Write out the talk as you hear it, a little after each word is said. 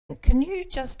Can you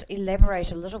just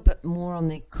elaborate a little bit more on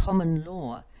the common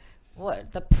law?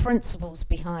 What the principles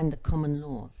behind the common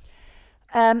law?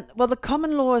 Well, the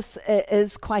common law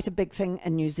is quite a big thing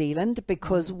in New Zealand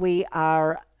because we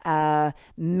are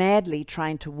madly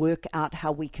trying to work out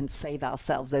how we can save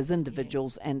ourselves as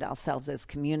individuals and ourselves as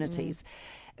communities.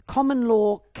 Common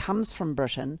law comes from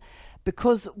Britain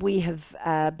because we have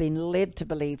been led to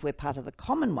believe we're part of the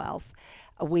Commonwealth.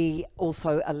 We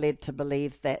also are led to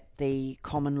believe that the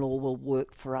common law will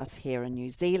work for us here in New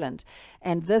Zealand.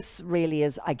 And this really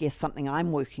is, I guess, something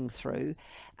I'm working through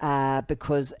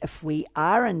because if we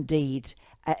are indeed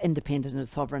an independent and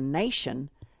sovereign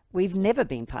nation, we've never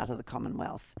been part of the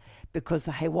Commonwealth because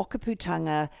the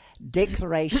Wakaputunga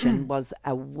Declaration was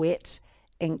a wet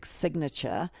ink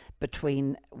signature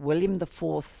between William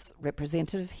IV's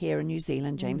representative here in New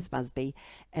Zealand, James Busby,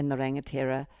 and the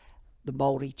Rangatira, the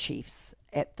Maori chiefs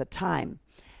at the time.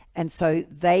 And so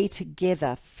they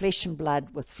together, flesh and blood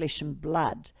with flesh and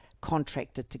blood,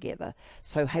 contracted together.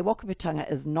 So He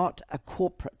Wakaputunga is not a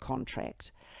corporate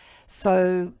contract.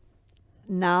 So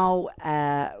now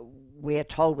we're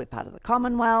told we're part of the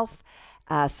Commonwealth,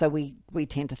 so we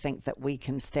tend to think that we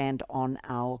can stand on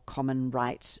our common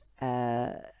right,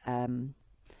 our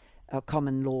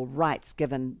common law rights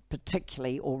given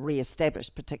particularly or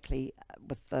re-established particularly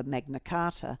with the Magna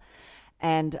Carta.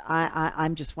 And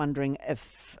I'm just wondering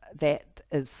if that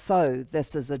is so.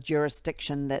 This is a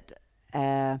jurisdiction that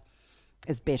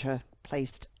is better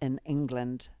placed in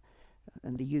England,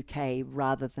 in the UK,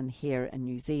 rather than here in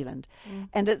New Zealand.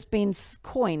 And it's been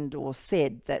coined or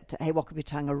said that He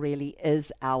Wakaputunga really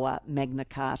is our Magna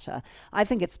Carta. I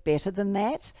think it's better than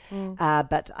that,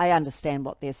 but I understand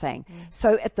what they're saying.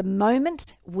 So at the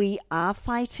moment, we are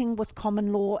fighting with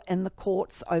common law in the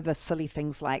courts over silly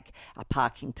things like a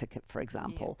parking ticket, for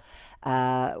example.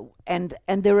 And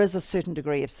there is a certain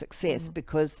degree of success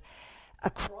because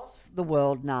across the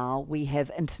world now, we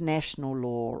have international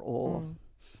law or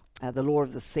the law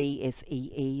of the sea,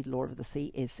 SEE, law of the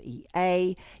sea,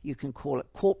 SEA. You can call it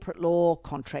corporate law,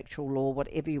 contractual law,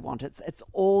 whatever you want. It's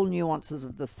all nuances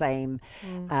of the same,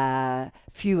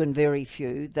 few and very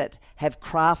few, that have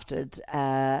crafted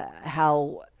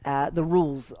how the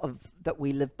rules of that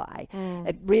we live by.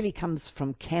 It really comes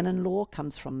from canon law,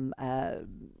 comes from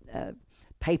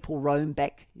papal Rome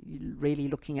back, really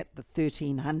looking at the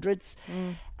 1300s.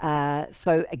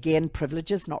 So again,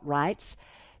 privileges, not rights.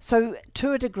 So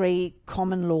to a degree,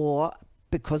 common law,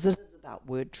 because it is about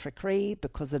word trickery,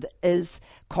 because it is,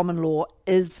 common law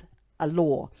is a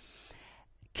law.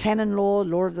 Canon law,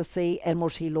 law of the sea,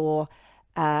 admiralty law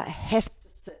has to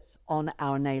sit on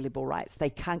our inalienable rights.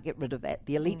 They can't get rid of that.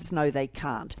 The elites know they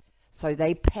can't. So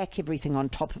they pack everything on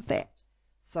top of that.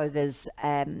 So there's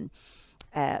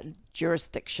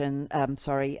jurisdiction,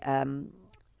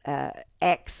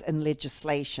 acts and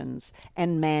legislations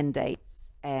and mandates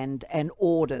and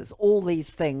orders. All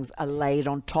these things are laid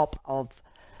on top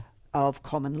of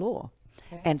common law.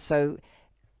 And so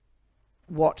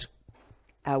what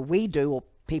we do, or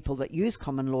people that use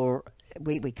common law,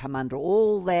 we come under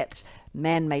all that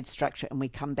man-made structure and we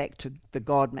come back to the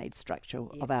God-made structure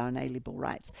of our inalienable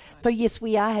rights. So yes,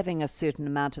 we are having a certain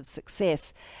amount of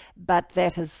success, but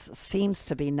that seems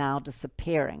to be now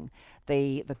disappearing.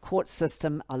 The court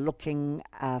system are looking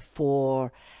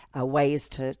for ways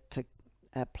to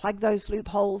plug those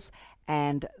loopholes,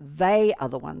 and they are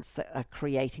the ones that are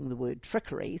creating the word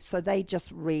trickery. So they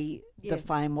just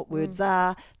redefine what words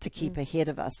are to keep ahead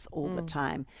of us all the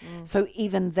time. So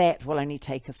even that will only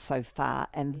take us so far,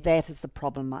 and that is the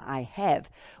problem I have,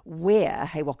 where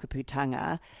He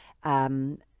Wakaputunga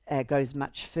goes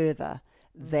much further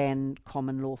than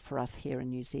common law for us here in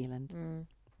New Zealand.